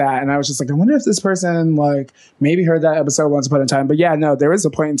back to that, and I was just like, I wonder if this person like maybe heard that episode once upon a time. But yeah, no, there was a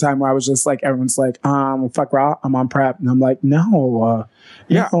point in time where I was just like, everyone's like, fuck raw, I'm on prep, and I'm like, no,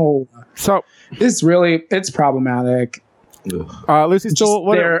 Yeah. no, So, it's problematic. Lucy Just Stool,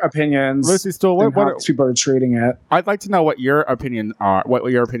 their opinions. Lucy Stool, and how what, people are treating it. I'd like to know what your opinion are. What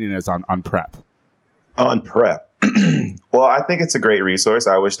your opinion is on prep. On prep. Well, I think it's a great resource.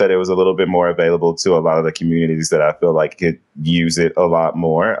 I wish that it was a little bit more available to a lot of the communities that I feel like could use it a lot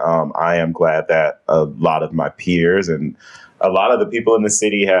more. I am glad that a lot of my peers and a lot of the people in the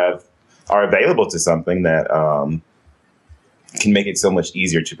city are available to something that can make it so much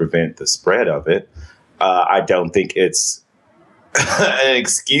easier to prevent the spread of it. I don't think it's an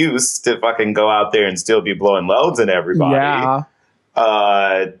excuse to fucking go out there and still be blowing loads in everybody. Yeah.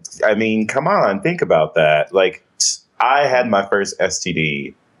 I mean, come on, think about that. Like, I had my first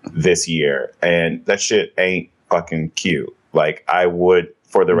STD this year, and that shit ain't fucking cute. Like, I would,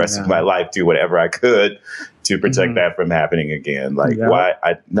 for the rest of my life, do whatever I could to protect that from happening again. Like, why?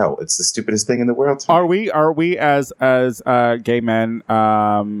 No, it's the stupidest thing in the world. Are we as gay men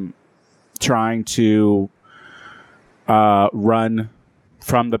trying to run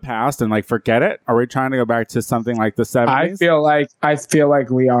from the past and like forget it? Are we trying to go back to something like the 70s? I feel like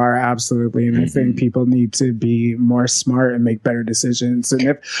we are, absolutely, and I think people need to be more smart and make better decisions. And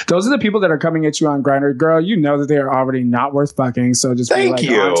if those are the people that are coming at you on Grindr, girl, you know that they are already not worth fucking. So just Thank be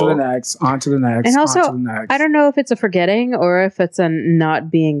like, you. on to the next, on to the next, And also, on to the next. I don't know if it's a forgetting or if it's a not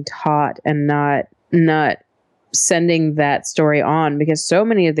being taught and not sending that story on, because so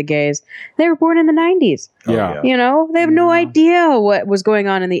many of the gays, they were born in the 90s. Yeah. You know, they have no idea what was going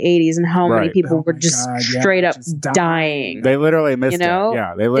on in the 80s and how many Right. people Oh were my just God, yeah, straight up just dying. They literally missed You know? it.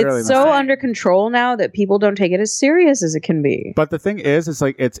 Yeah, they literally It's missed so it. under control now that people don't take it as serious as it can be. But the thing is, it's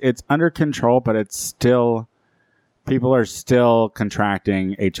like it's under control, but it's still people are still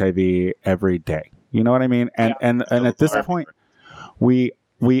contracting HIV every day. You know what I mean? And at this point, we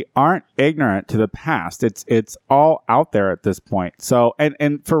aren't ignorant to the past. It's all out there at this point. So and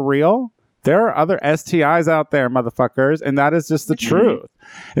for real, there are other STIs out there, motherfuckers, and that is just the truth.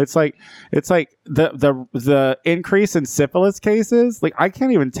 It's like the increase in syphilis cases. Like, I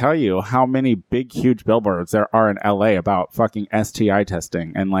can't even tell you how many big, huge billboards there are in LA about fucking STI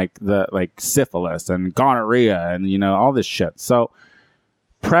testing and like syphilis and gonorrhea and all this shit. So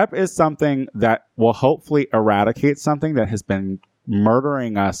PrEP is something that will hopefully eradicate something that has been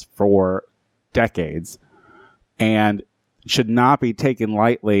murdering us for decades and should not be taken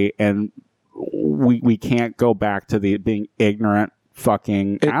lightly, and we can't go back to the being ignorant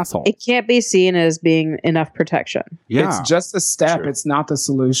fucking asshole. It can't be seen as being enough protection. Yeah, It's just a step. True. It's not the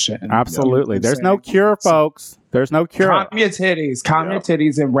solution. absolutely. You know what There's I'm no saying? cure, folks. There's no cure. Calm your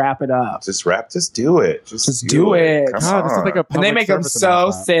titties and wrap it up. Just do it. Just do it. Come God, this is on. like a And they public make them service so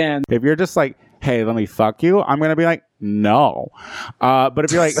announcement. thin. If you're just like, hey, let me fuck you, I'm gonna be like, no. But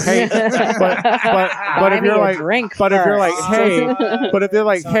if you're like, hey, but if you're like, but if you're like, hey, but if they're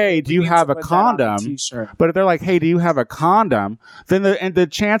like, hey, do you have a condom? But if they're like, hey, do you have a condom? Then the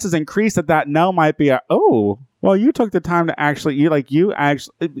chances increase that no might be well, you took the time to actually,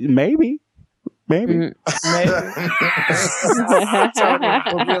 maybe. Maybe. Well, really,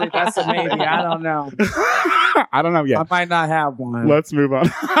 that's a maybe. I don't know. I don't know yet. I might not have one. Let's move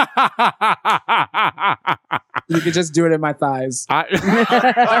on. You could just do it in my thighs.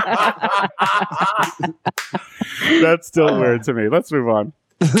 That's still weird to me. Let's move on.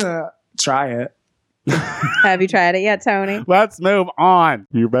 Try it. Have you tried it yet, Tony? Let's move on.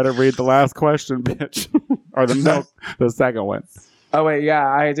 You better read the last question, bitch. Or the second one. Oh, wait, yeah,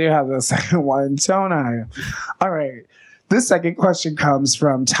 I do have the second one, don't I? All right. This second question comes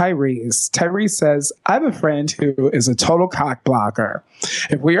from Tyrese. Tyrese says, I have a friend who is a total cock blocker.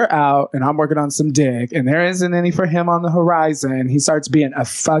 If we are out and I'm working on some dick and there isn't any for him on the horizon, he starts being a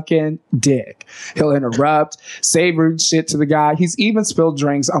fucking dick. He'll interrupt, say rude shit to the guy. He's even spilled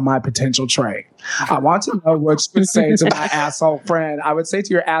drinks on my potential tray. I want to know what you would say to my asshole friend. I would say to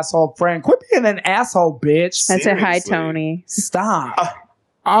your asshole friend, quit being an asshole, bitch. That's a hi, Seriously. Tony. Stop.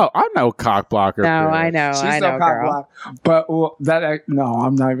 Oh, I know cock blocker. No, bitch. I know. She's I no know, cock girl. block. But no,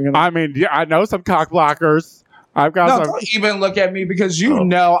 I'm not even gonna. I mean, yeah, I know some cock blockers. I've got No, some. don't even look at me because you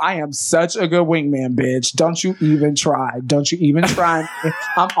know I am such a good wingman, bitch. Don't you even try. Don't you even try.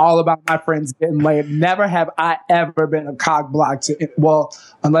 I'm all about my friends getting laid. Never have I ever been a cock block to, well,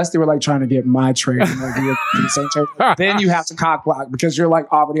 unless they were like trying to get my trade. And, like, the same trade. Then you have to cock block because you're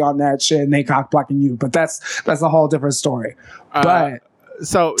like already on that shit and they cock blocking you. But that's a whole different story. But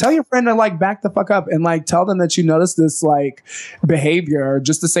so tell your friend to like back the fuck up and like tell them that you noticed this like behavior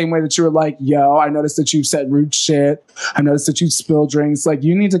just the same way that you were like, yo, I noticed that you've said rude shit. I noticed that you spilled drinks. Like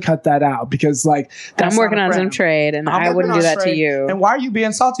you need to cut that out because like that's I'm working not a on friend. some trade and I'm I working wouldn't on do that to trade. you. And why are you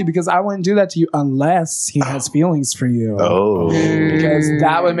being salty? Because I wouldn't do that to you unless he has feelings for you. Oh. Because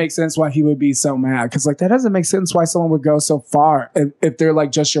that would make sense why he would be so mad. Because like that doesn't make sense why someone would go so far if they're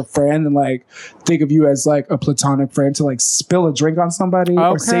like just your friend and like think of you as like a platonic friend to like spill a drink on somebody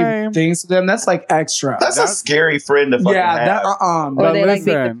or say things to them. That's like extra. That's a scary friend to fucking have. Or they like make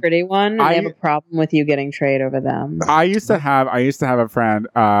the listen, pretty one and they have a problem with you getting trade over them. I used to have a friend,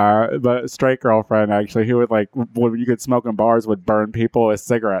 but straight girlfriend actually, who would like when you could smoke in bars would burn people with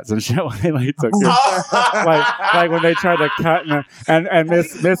cigarettes and shit when they like took your, like when they tried to cut and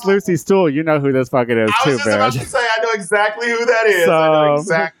Miss Lucy Stool, you know who this fucking is I too, was just about bitch. to say I know exactly who that is. So, I know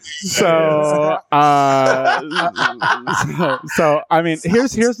exactly. So I mean,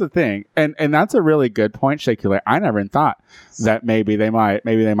 here's the thing, and that's a really good point, Shakeula. I never thought that maybe they might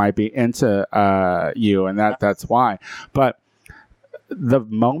be into you, and that's why. But the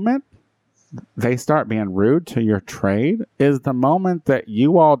moment they start being rude to your trade is the moment that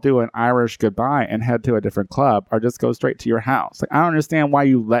you all do an Irish goodbye and head to a different club or just go straight to your house. Like, I don't understand why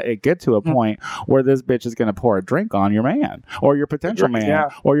you let it get to a point where this bitch is going to pour a drink on your man or your potential man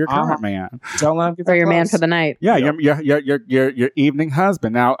or your current man. Don't let him get or your man for the night. Yeah, your evening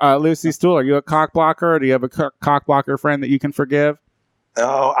husband. Now, Lucy Stool, are you a cock blocker or do you have a cock blocker friend that you can forgive?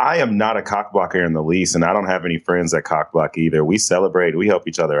 Oh, I am not a cock blocker in the least, and I don't have any friends that cock block either. We celebrate, we help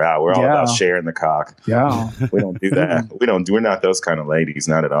each other out. We're all about sharing the cock. Yeah, we don't do that. We're not those kind of ladies,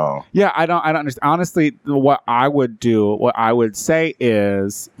 not at all. Yeah, I don't understand. Honestly, what I would say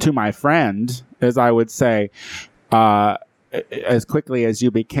is to my friend is I would say, as quickly as you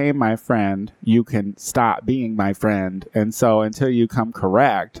became my friend, you can stop being my friend. And so until you come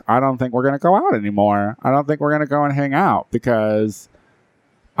correct, I don't think we're going to go out anymore. I don't think we're going to go and hang out because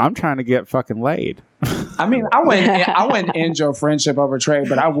I'm trying to get fucking laid. I mean, I wouldn't end your friendship over trade,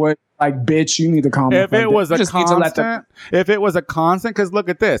 but I would like, bitch, you need to calm down. If it was a constant, because look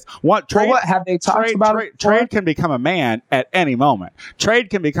at this. What have they talked about? Trade can become a man at any moment.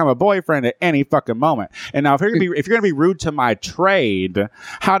 Trade can become a boyfriend at any fucking moment. And now, if you're gonna be rude to my trade,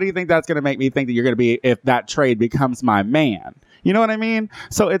 how do you think that's gonna make me think that you're gonna be if that trade becomes my man? You know what I mean?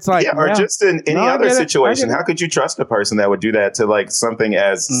 So it's like, just in any other situation, how could you trust a person that would do that to like something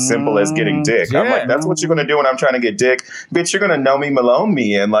as simple as getting dick? I'm like, that's what you're going to do when I'm trying to get dick. Bitch, you're going to know me, Malone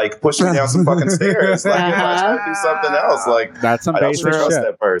me, and like push me down some fucking stairs. Like, if I try to do something else, like, that's some basic shit.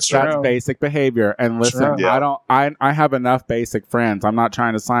 That person. That's basic behavior. And listen, I have enough basic friends. I'm not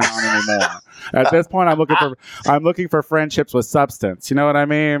trying to sign on anymore. At this point, I'm looking for friendships with substance. You know what I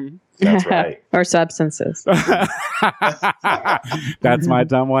mean? That's right. Or substances. That's my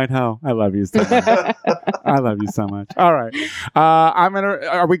dumb white hoe. I love you so much. I love you so much. All right.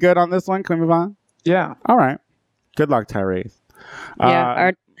 Are we good on this one? Can we move on? Yeah. All right. Good luck, Tyrese.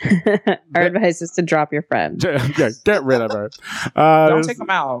 Yeah. Our advice is to drop your friend. Yeah, get rid of her. Don't take them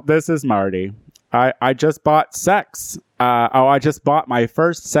out. This is Marty. I just bought sex. I just bought my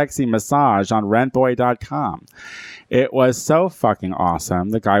first sexy massage on rentboy.com. It was so fucking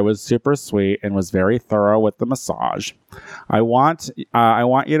awesome. The guy was super sweet and was very thorough with the massage. I want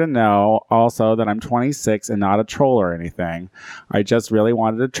you to know also that I'm 26 and not a troll or anything. I just really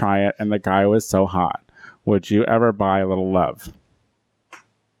wanted to try it, and the guy was so hot. Would you ever buy a little love?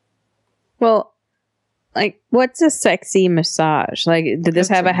 Well, like, what's a sexy massage? Like, did this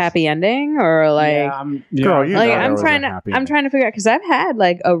have a happy ending or like? Girl, you like know I'm trying to figure out because I've had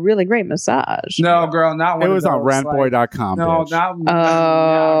like a really great massage. No, girl, not one. It was on rentboy.com. No,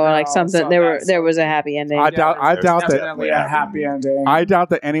 bitch. Like something. There was a happy ending. I doubt definitely a happy ending. I doubt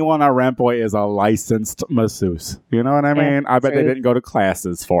that anyone on Rentboy is a licensed masseuse. You know what I mean? I bet they didn't go to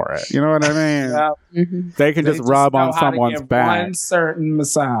classes for it. You know what I mean? They can just rub on someone's back. One certain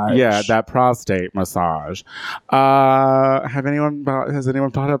massage. Yeah, that prostate massage. Has anyone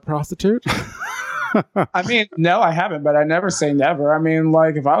bought a prostitute? I mean, no, I haven't, but I never say never. I mean,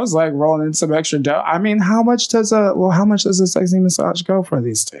 like, if I was like rolling in some extra dough, I mean, how much does a sexy massage go for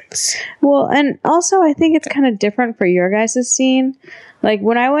these days? Well, and also I think it's kind of different for your guys' scene. Like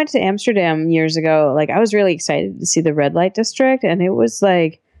when I went to Amsterdam years ago, like I was really excited to see the red light district, and it was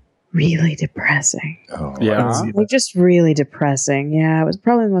like really depressing. Oh, Yeah. I see Like, just really depressing. Yeah, it was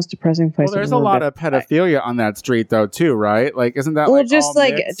probably the most depressing place. Well, there's I've a ever lot been. of pedophilia on that street, though, too, right? Like, isn't that Well, like just all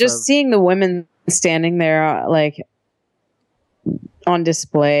like mix just of- seeing the women standing there, like on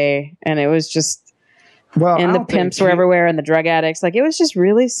display, and it was just. Well, And I the don't think pimps were everywhere, and the drug addicts. Like, it was just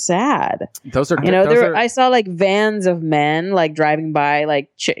really sad. those are You know, those are- I saw like vans of men like driving by, like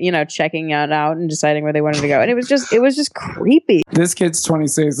checking it out and deciding where they wanted to go, and it was just creepy. This kid's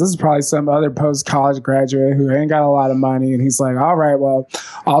 26. This is probably some other post-college graduate who ain't got a lot of money. And he's like, all right, well,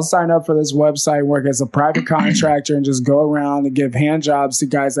 I'll sign up for this website, work as a private contractor, and just go around and give hand jobs to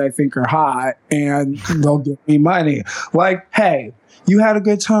guys I think are hot, and they'll give me money. Like, hey, you had a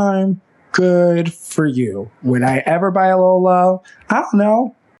good time. Good for you. Would I ever buy a Lolo? I don't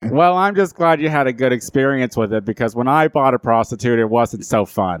know. Well, I'm just glad you had a good experience with it because when I bought a prostitute, it wasn't so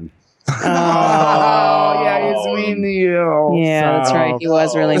fun. Oh, yeah, he's mean to you. Yeah, that's So- right. He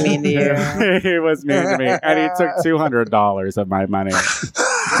was really mean to you. He was mean to me, and he took $200 of my money.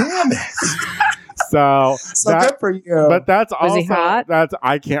 Damn it. So, So that- good for you. but that's Was he also hot? that's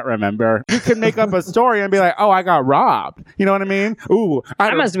I can't remember. You could make up a story and be like, "Oh, I got robbed." You know what I mean? Ooh,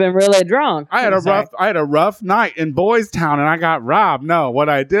 I must have been really drunk. I had a rough night in Boys Town and I got robbed. No, what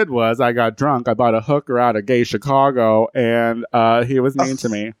I did was I got drunk. I bought a hooker out of Gay Chicago, and he was mean to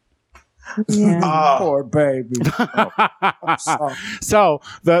me. Yeah. Poor baby. sorry. So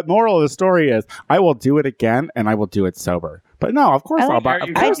the moral of the story is, I will do it again, and I will do it sober. But no, of course I like- I'll buy. Of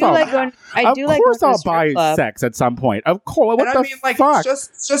I course do I'll, like going. I of do like going course to the I'll strip buy club. sex at some point. Of course. What And the I mean, like, fuck?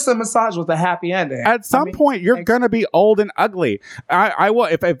 it's just a massage with a happy ending. At some point, you're gonna be old and ugly. I will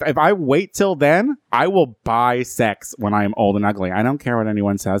if I wait till then, I will buy sex when I am old and ugly. I don't care what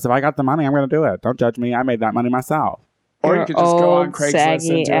anyone says. If I got the money, I'm gonna do it. Don't judge me. I made that money myself. Or you Your could just go on old, Craigslist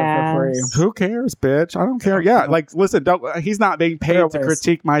saggy and do it for free. ass. Who cares, bitch? I don't care. Yeah, like listen, he's not being paid to Anyways.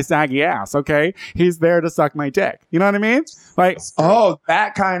 critique my saggy ass. Okay, he's there to suck my dick. You know what I mean? Like, Oh,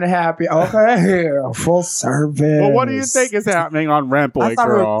 that kind of happy. Okay, full service. well, what do you think is happening on Rent Boy,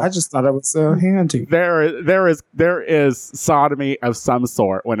 Girl? I just thought it was so handy. There is sodomy of some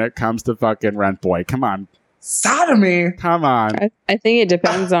sort when it comes to fucking Rent Boy. Come on, Sodomy. come on. I think it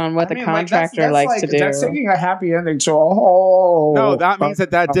depends on what I the mean, like, contractor likes to do. That's taking a happy ending to a whole. No, that means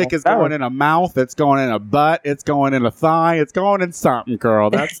that dick is going in a mouth. It's going in a butt. It's going in a thigh. It's going in something, girl.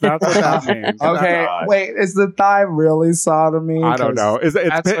 That's what that means. Okay, God. wait. Is the thigh really sodomy? I don't know. It's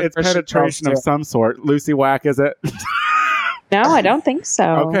that's what it's Christian penetration girls of some sort. Lucy Whack, is it? No, I don't think so.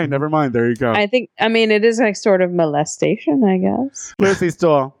 Okay, never mind. There you go. I mean, it is like sort of molestation, I guess. Lucy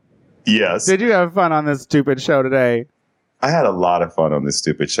Stoll, Yes. did you have fun on this stupid show today? I had a lot of fun on this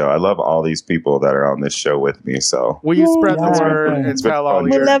stupid show. I love all these people that are on this show with me. So Will you spread yeah. the word and It's been tell all fun.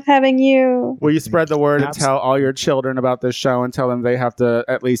 We your love having you. Will you spread the word and tell all your children about this show and tell them they have to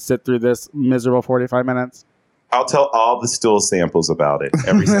at least sit through this miserable 45 minutes? I'll tell all the stool samples about it.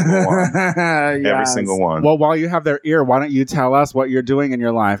 Every single one. Every Yes. single one. Well, while you have their ear, why don't you tell us what you're doing in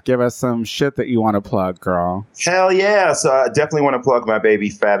your life? Give us some shit that you want to plug, girl. Hell yeah. So I definitely want to plug my baby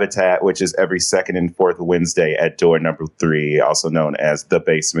Fabitat, which is every second and fourth Wednesday at door number 3, also known as the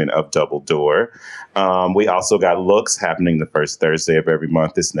basement of Double Door. We also got Looks happening the first Thursday of every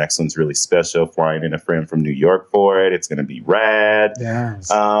month. This next one's really special. Flying in a friend from New York for it. It's going to be rad. Yes.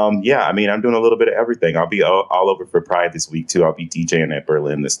 Yeah, I mean, I'm doing a little bit of everything. I'll be all over for Pride this week, too. I'll be DJing at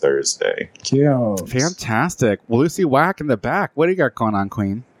Berlin this Thursday. Cute. Fantastic. Well, Lucy Whack in the back. What do you got going on,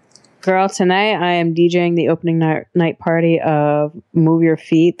 Queen? Girl, tonight I am DJing the opening night party of Move Your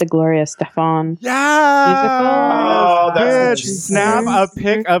Feet, the Gloria Stefan. Yeah. Oh, that's Bitch, snap a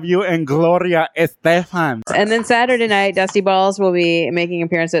pic of you and Gloria Estefan. And then Saturday night, Dusty Balls will be making an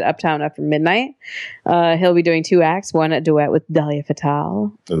appearance at Uptown after midnight. He'll be doing 2 acts, one a duet with Dahlia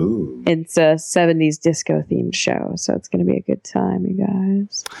Fatal. Ooh. It's a 70s disco themed show, so it's going to be a good time, you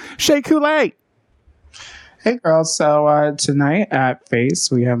guys. Shea Coulee. Hey, girls. So tonight at Face,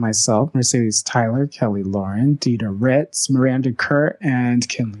 we have myself, Mercedes Tyler, Kelly Lauren, Dita Ritz, Miranda Kurt, and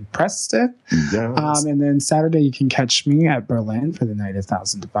Kinley Preston. Yes. And then Saturday, you can catch me at Berlin for the Night of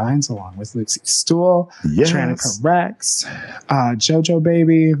Thousand Divines, along with Lucy Stool, Yes. Tranica Rex, JoJo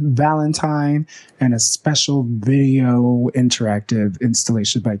Baby, Valentine, and a special video interactive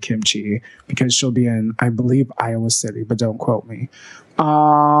installation by Kimchi, because she'll be in, I believe, Iowa City, but don't quote me.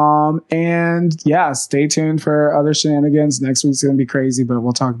 And yeah, stay tuned for other shenanigans. Next week's gonna be crazy, but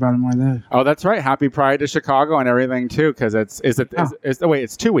we'll talk about it more then. Oh, that's right. Happy Pride to Chicago and everything too, because it's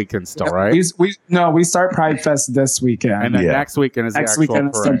 2 weekends still, right? We start Pride Fest this weekend. And then Yeah. next weekend is Next the actual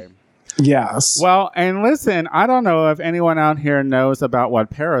weekend is the- parade. Yes. Well, and listen, I don't know if anyone out here knows about what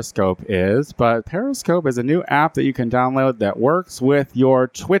Periscope is, but Periscope is a new app that you can download that works with your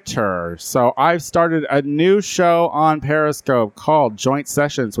Twitter. So I've started a new show on Periscope called Joint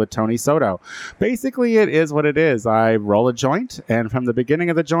Sessions with Tony Soto. Basically, it is what it is. I roll a joint, and from the beginning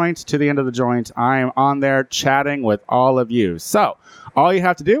of the joint to the end of the joint, I am on there chatting with all of you. So all you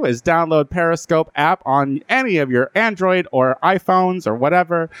have to do is download Periscope app on any of your Android or iPhones or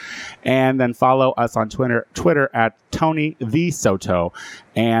whatever, and then follow us on Twitter at Tony the Soto.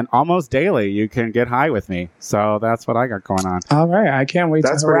 And almost daily, you can get high with me. So that's what I got going on. All right. I can't wait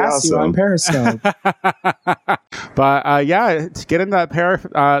That's to pretty harass you awesome. on Periscope. But yeah, get in that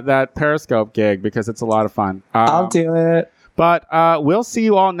Periscope gig because it's a lot of fun. I'll do it. But we'll see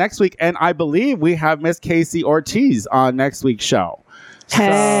you all next week. And I believe we have Miss Casey Ortiz on next week's show.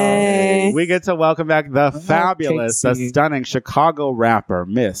 Hey. So we get to welcome back the fabulous, the Casey. stunning Chicago rapper,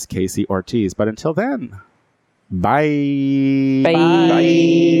 Miss Casey Ortiz. But until then, bye.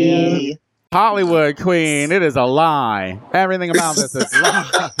 Bye. Hollywood queen, it is a lie. Everything about this is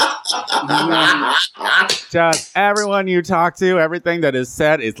lie. Just everyone you talk to, everything that is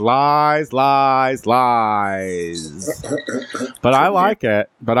said is lies, lies, lies. But I like it.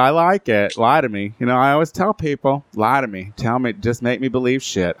 Lie to me. You know, I always tell people, lie to me. Tell me, just make me believe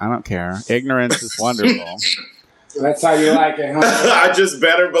shit. I don't care. Ignorance is wonderful. That's how you like it, huh? I just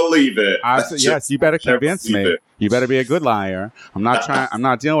better believe it. Yes, you better convince believe me. it. You better be a good liar. I'm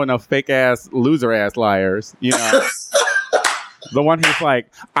not dealing with no fake ass, loser ass liars. You know, the one who's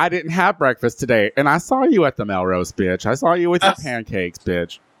like, I didn't have breakfast today, and I saw you at the Melrose, bitch. I saw you with your pancakes,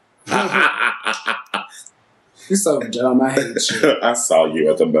 bitch. You're so dumb. I hate you. I saw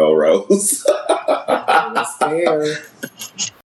you at the Melrose. I was there.